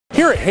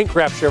Here at Hank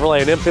Graff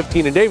Chevrolet and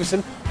M15 in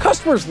Davison,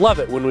 customers love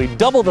it when we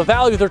double the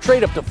value of their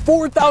trade up to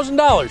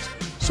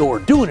 $4,000. So we're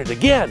doing it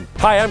again.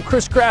 Hi, I'm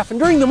Chris Graff, and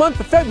during the month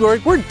of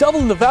February, we're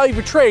doubling the value of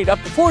your trade up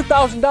to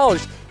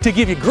 $4,000 to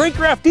give you great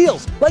Graff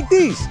deals like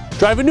these.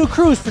 Drive a new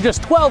Cruze for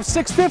just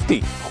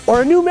 $12,650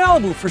 or a new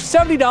Malibu for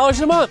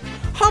 $70 a month.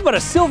 How about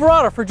a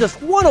Silverado for just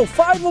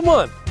 $105 a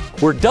month?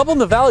 We're doubling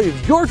the value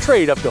of your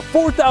trade up to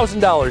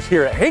 $4,000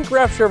 here at Hank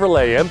Graff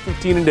Chevrolet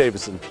M15 in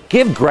Davison.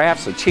 Give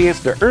Graffs a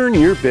chance to earn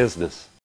your business.